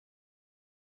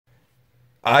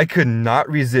I could not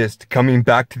resist coming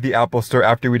back to the Apple store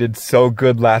after we did so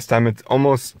good last time. It's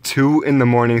almost 2 in the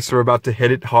morning, so we're about to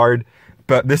hit it hard.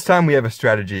 But this time we have a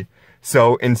strategy.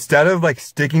 So instead of like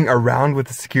sticking around with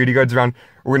the security guards around,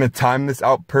 we're gonna time this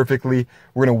out perfectly.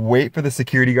 We're gonna wait for the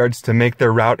security guards to make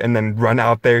their route and then run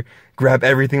out there, grab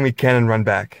everything we can and run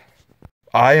back.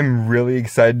 I am really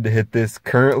excited to hit this.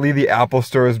 Currently, the Apple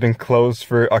store has been closed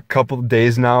for a couple of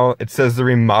days now. It says they're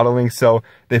remodeling, so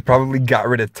they probably got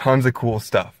rid of tons of cool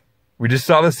stuff. We just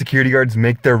saw the security guards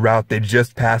make their route. They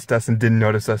just passed us and didn't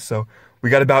notice us, so we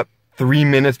got about 3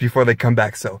 minutes before they come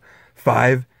back. So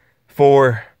 5,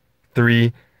 4,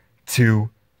 3, 2,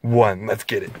 1. Let's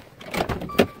get it.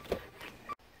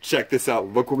 Check this out.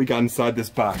 Look what we got inside this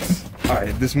box. All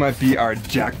right, this might be our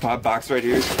jackpot box right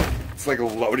here. It's like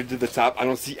loaded to the top. I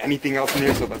don't see anything else in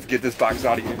here, so let's get this box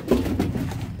out of here.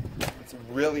 It's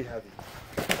really heavy.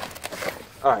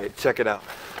 All right, check it out.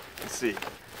 Let's see.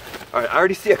 All right, I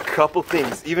already see a couple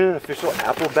things, even an official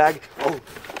Apple bag.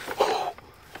 Oh,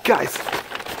 guys.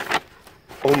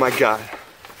 Oh my God.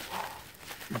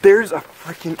 There's a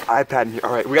freaking iPad in here.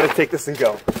 All right, we gotta take this and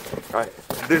go. All right,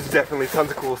 there's definitely tons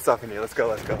of cool stuff in here. Let's go,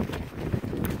 let's go.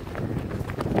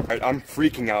 All right, I'm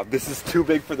freaking out. This is too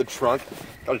big for the trunk.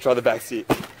 Gotta try the back seat.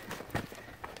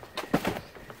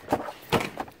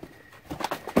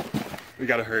 We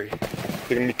gotta hurry.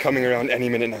 They're gonna be coming around any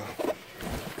minute now. All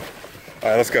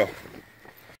right, let's go.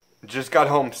 Just got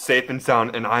home safe and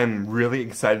sound, and I'm really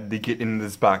excited to get into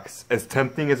this box. As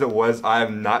tempting as it was, I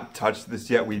have not touched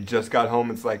this yet. We just got home.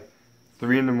 It's like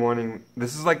 3 in the morning.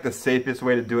 This is like the safest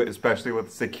way to do it, especially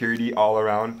with security all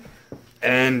around.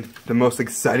 And the most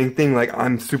exciting thing, like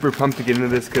I'm super pumped to get into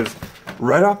this because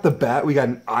right off the bat, we got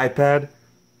an iPad.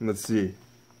 Let's see.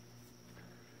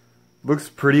 Looks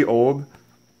pretty old.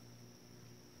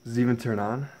 Does it even turn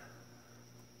on?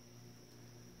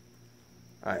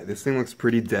 Alright, this thing looks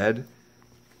pretty dead.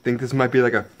 I think this might be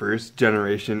like a first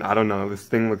generation. I don't know. This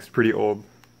thing looks pretty old.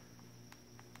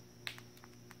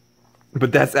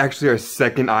 But that's actually our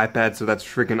second iPad, so that's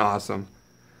freaking awesome.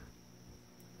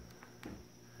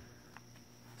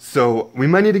 So we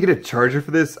might need to get a charger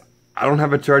for this. I don't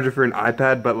have a charger for an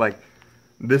iPad, but like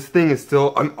this thing is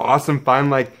still an awesome find.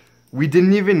 Like we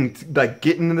didn't even like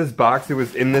get into this box. It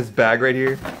was in this bag right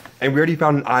here, and we already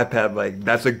found an iPad. Like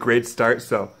that's a great start.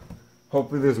 So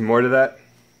hopefully there's more to that.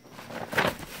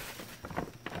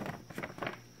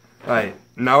 All right,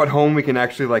 now at home we can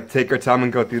actually like take our time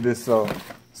and go through this. So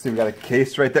see, we got a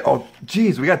case right there. Oh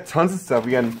geez, we got tons of stuff.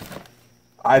 We got an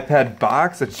iPad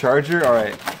box, a charger. All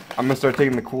right. I'm gonna start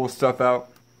taking the cool stuff out.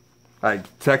 Alright,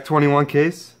 Tech 21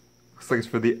 case. Looks like it's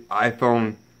for the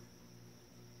iPhone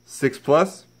 6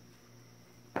 Plus.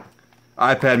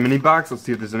 iPad mini box. Let's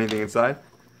see if there's anything inside.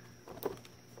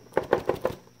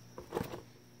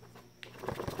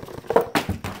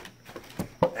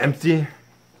 Empty.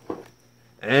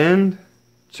 And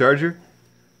charger.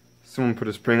 Someone put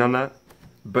a spring on that.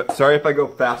 But sorry if I go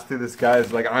fast through this,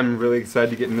 guys. Like, I'm really excited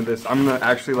to get into this. I'm gonna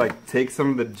actually like take some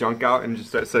of the junk out and just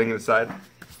start setting it aside.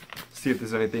 See if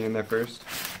there's anything in there first.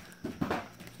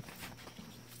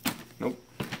 Nope.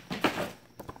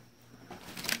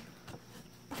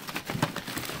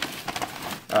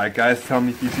 Alright guys, tell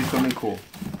me if you see something cool.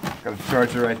 Got a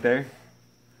charger right there.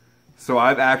 So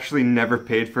I've actually never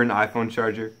paid for an iPhone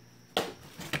charger.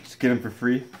 Just get them for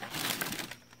free.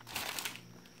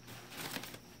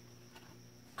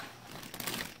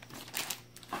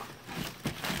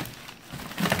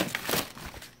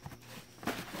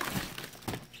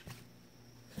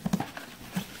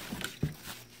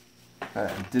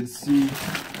 Alright, I did see,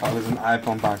 oh, there's an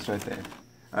iPhone box right there.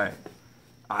 Alright,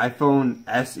 iPhone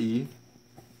SE.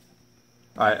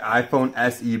 Alright, iPhone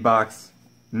SE box.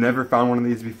 Never found one of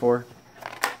these before.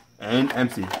 And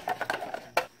empty.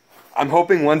 I'm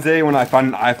hoping one day when I find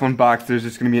an iPhone box, there's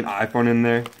just going to be an iPhone in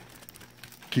there.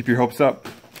 Keep your hopes up.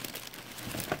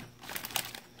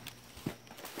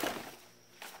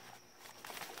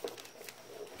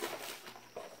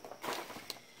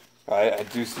 I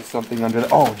do see something under there.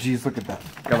 Oh, geez, look at that.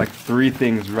 Got like 3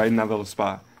 things right in that little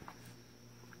spot.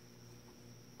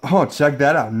 Oh, check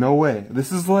that out. No way.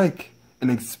 This is like an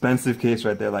expensive case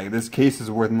right there. Like, this case is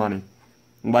worth money.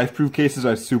 Life-proof cases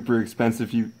are super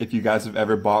expensive if you guys have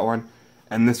ever bought one.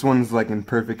 And this one's like in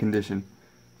perfect condition.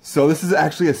 So this is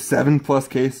actually a 7 Plus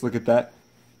case. Look at that.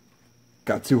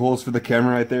 Got 2 holes for the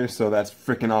camera right there. So that's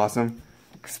freaking awesome.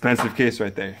 Expensive case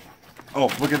right there. Oh,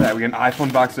 look at that. We got an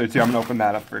iPhone box there too. I'm going to open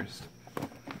that up first.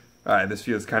 Alright, this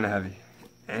feels kind of heavy.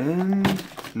 And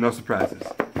no surprises.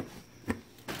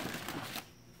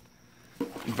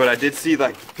 But I did see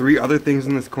like 3 other things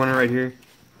in this corner right here.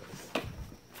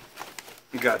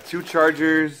 We got 2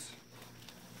 chargers,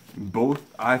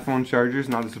 both iPhone chargers,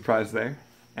 not a surprise there.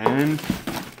 And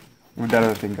where'd that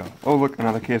other thing go? Oh look,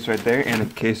 another case right there and a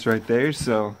case right there.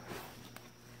 So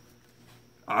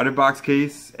OtterBox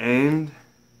case and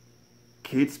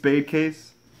Kate Spade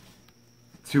case.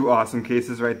 Two awesome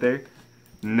cases right there.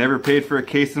 Never paid for a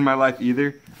case in my life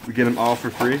either. We get them all for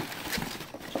free.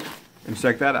 And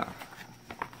check that out.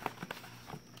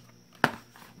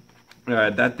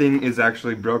 Alright, that thing is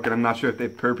actually broken. I'm not sure if they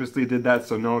purposely did that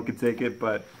so no one could take it,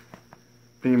 but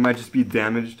I think it might just be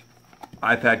damaged.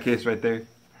 iPad case right there.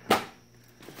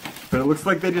 But it looks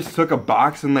like they just took a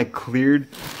box and like cleared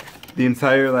the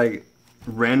entire like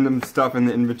random stuff in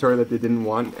the inventory that they didn't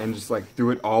want and just like threw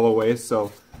it all away.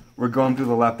 So we're going through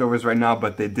the leftovers right now,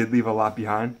 but they did leave a lot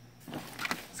behind.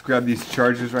 Let's grab these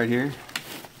chargers right here.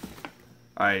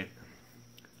 Alright,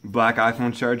 black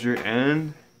iPhone charger,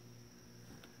 and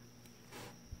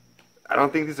I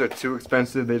don't think these are too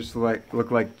expensive. They just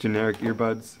look like generic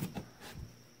earbuds.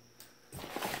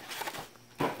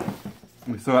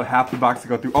 We still got half the box to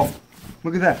go through. Oh,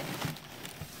 look at that.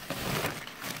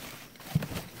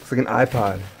 Looks like an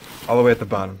iPod all the way at the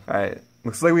bottom. Alright,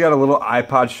 looks like we got a little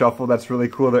iPod shuffle. That's really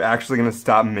cool. They're actually going to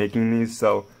stop making these,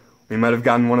 so we might have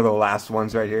gotten one of the last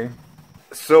ones right here.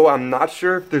 So I'm not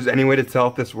sure if there's any way to tell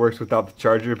if this works without the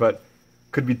charger, but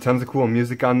could be tons of cool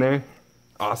music on there.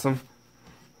 Awesome.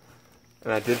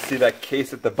 And I did see that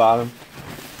case at the bottom.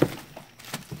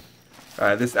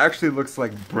 Alright, this actually looks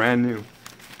like brand new.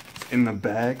 It's in the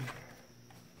bag.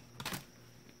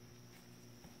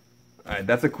 Alright,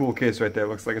 that's a cool case right there.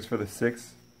 Looks like it's for the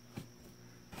 6.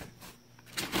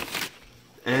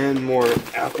 And more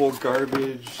Apple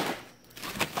garbage.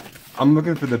 I'm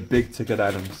looking for the big ticket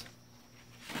items.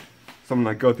 So I'm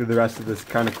going to go through the rest of this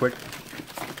kind of quick.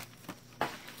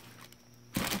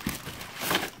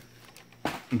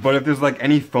 But if there's like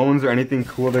any phones or anything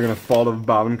cool, they're going to fall to the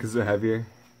bottom because they're heavier.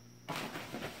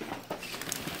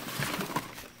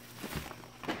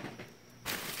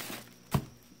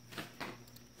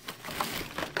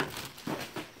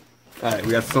 Alright,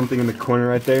 we got something in the corner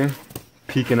right there,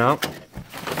 peeking out.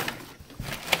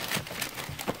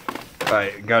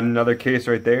 Alright, got another case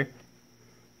right there.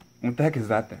 What the heck is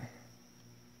that there?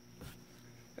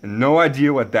 No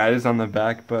idea what that is on the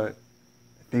back, but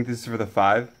I think this is for the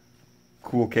 5.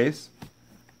 Cool case.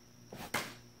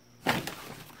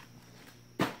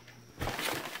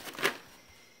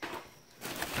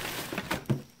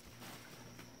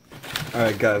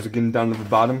 Alright guys, we're getting down to the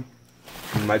bottom.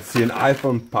 You might see an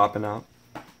iPhone popping out.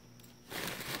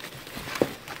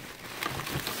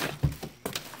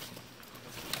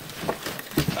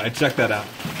 Alright, check that out.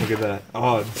 Look at that.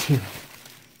 Oh,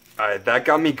 alright, that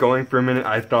got me going for a minute.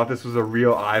 I thought this was a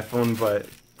real iPhone, but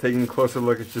taking a closer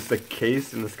look, it's just a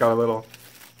case, and it's got a little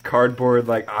cardboard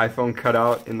like iPhone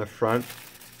cutout in the front.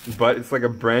 But it's like a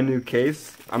brand new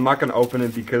case. I'm not gonna open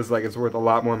it because like it's worth a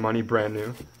lot more money brand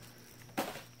new.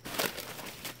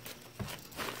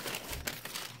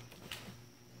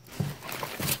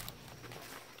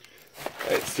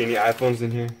 Alright, see any iPhones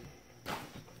in here?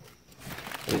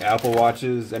 Any Apple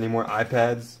Watches? Any more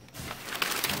iPads?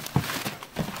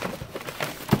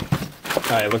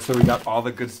 Alright, looks like we got all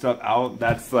the good stuff out.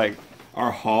 That's like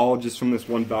our haul just from this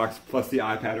one box, plus the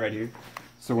iPad right here.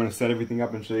 So we're going to set everything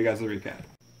up and show you guys the recap.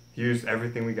 Here's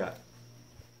everything we got.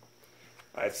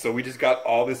 Alright, so we just got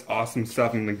all this awesome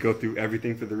stuff. I'm going to go through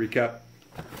everything for the recap.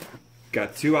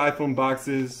 Got 2 iPhone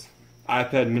boxes,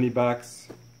 iPad mini box.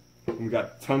 We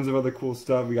got tons of other cool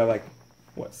stuff. We got like,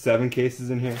 what, 7 cases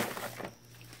in here?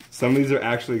 Some of these are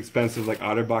actually expensive, like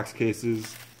OtterBox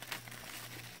cases.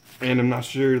 And I'm not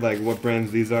sure like what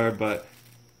brands these are, but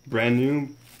brand new,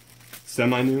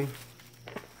 semi-new.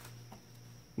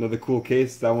 Another cool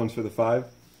case, that one's for the 5.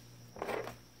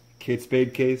 Kate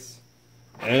Spade case.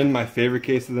 And my favorite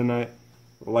case of the night,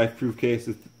 Life-proof case.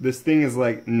 This thing is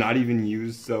like not even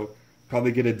used, so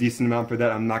probably get a decent amount for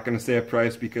that. I'm not going to say a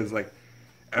price because like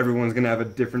everyone's going to have a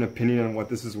different opinion on what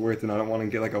this is worth, and I don't want to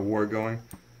get like a war going.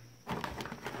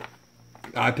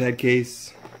 iPad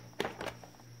case,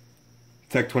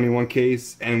 Tech 21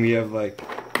 case, and we have like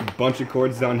a bunch of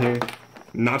cords down here.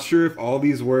 Not sure if all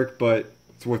these work, but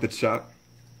it's worth a shot.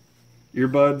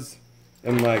 Earbuds,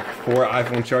 and like 4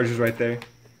 iPhone chargers right there.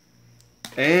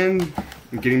 And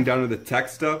I'm getting down to the tech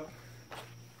stuff.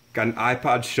 Got an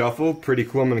iPod shuffle, pretty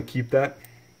cool, I'm gonna keep that.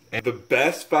 And the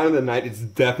best find of the night is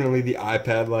definitely the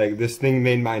iPad. Like, this thing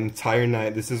made my entire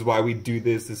night. This is why we do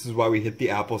this. This is why we hit the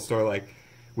Apple Store. Like,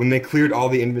 when they cleared all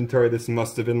the inventory, this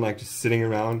must have been like just sitting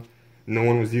around. No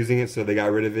one was using it, so they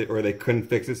got rid of it, or they couldn't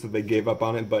fix it, so they gave up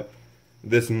on it. But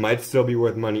this might still be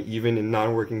worth money, even in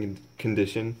non-working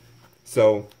condition.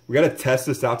 So we gotta test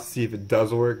this out to see if it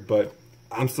does work, but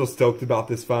I'm so stoked about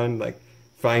this find. Like,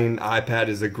 finding an iPad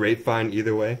is a great find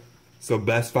either way. So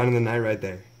best find of the night right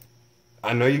there.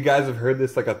 I know you guys have heard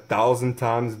this like 1,000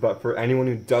 times, but for anyone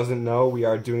who doesn't know, we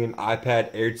are doing an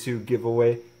iPad Air 2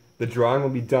 giveaway. The drawing will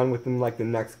be done within like the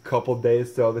next couple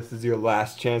days, so this is your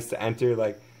last chance to enter.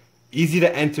 Like, easy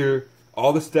to enter.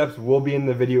 All the steps will be in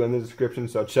the video in the description,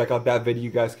 so check out that video. You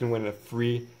guys can win a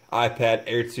free iPad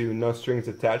Air 2, no strings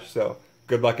attached, so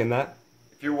good luck in that.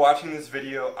 If you're watching this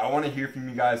video, I want to hear from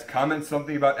you guys. Comment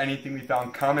something about anything we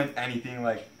found. Comment anything.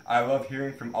 Like, I love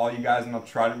hearing from all you guys, and I'll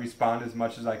try to respond as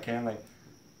much as I can. Like,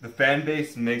 the fan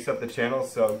base makes up the channel,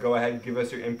 so go ahead and give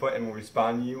us your input and we'll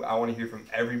respond to you. I want to hear from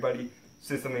everybody.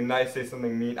 Say something nice, say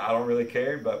something mean, I don't really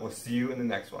care, but we'll see you in the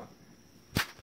next one.